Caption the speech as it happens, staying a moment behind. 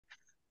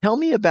Tell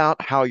me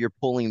about how you're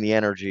pulling the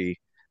energy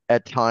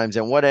at times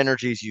and what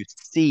energies you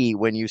see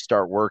when you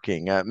start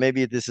working.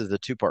 Maybe this is a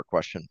two-part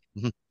question.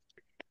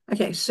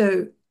 Okay,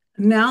 so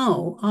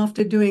now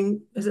after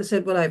doing, as I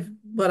said, what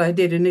I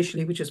did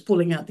initially, which is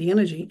pulling out the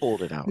energy,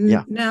 Pulled it out.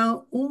 Yeah.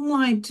 now all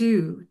I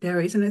do,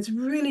 Darius, and it's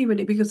really,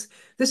 really because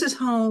this is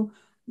how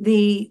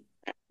the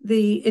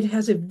it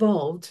has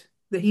evolved,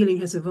 the healing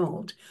has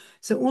evolved.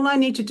 So all I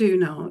need to do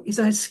now is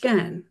I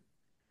scan.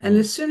 And Mm,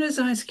 as soon as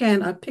I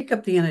scan, I pick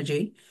up the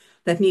energy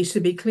that needs to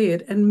be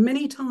cleared. And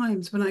many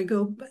times when I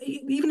go,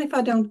 even if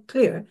I don't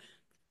clear,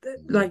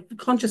 mm. like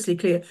consciously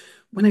clear,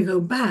 when I go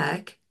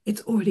back,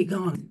 it's already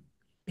gone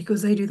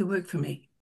because they do the work for me.